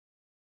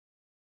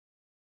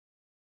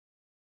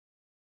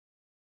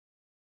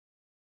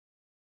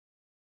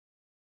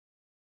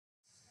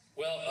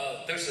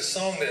Well, there's a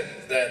song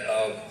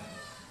that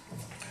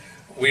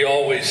we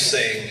always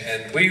sing,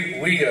 and we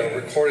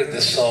recorded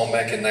this song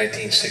back in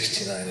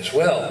 1969 as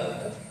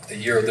well, the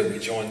year that we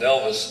joined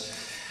Elvis,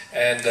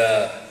 and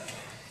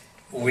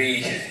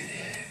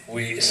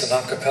it's an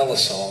a cappella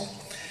song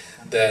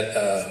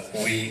that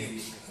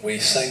we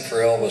sang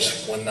for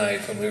Elvis one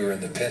night when we were in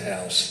the pit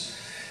house,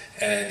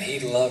 and he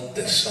loved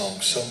this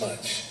song so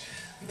much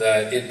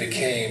that it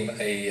became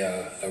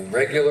a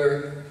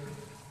regular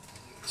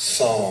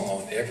song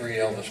on every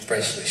Elvis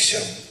Presley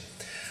show.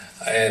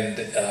 And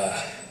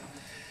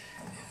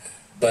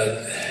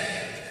but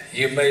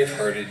you may have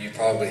heard it, you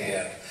probably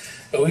have,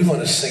 but we want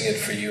to sing it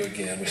for you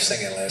again. We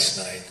sang it last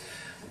night,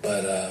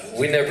 but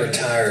we never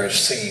tire of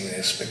singing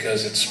this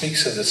because it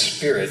speaks of the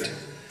Spirit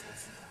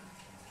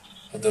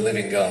of the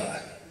living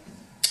God,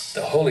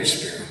 the Holy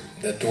Spirit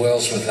that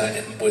dwells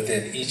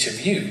within each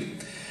of you,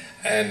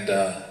 and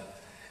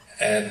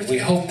we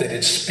hope that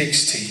it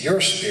speaks to your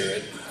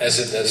spirit as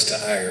it does to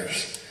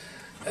ours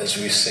as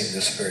we sing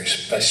this very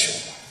special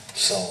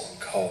song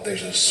called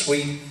 "There's a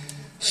Sweet,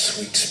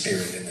 Sweet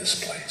Spirit in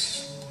This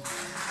Place."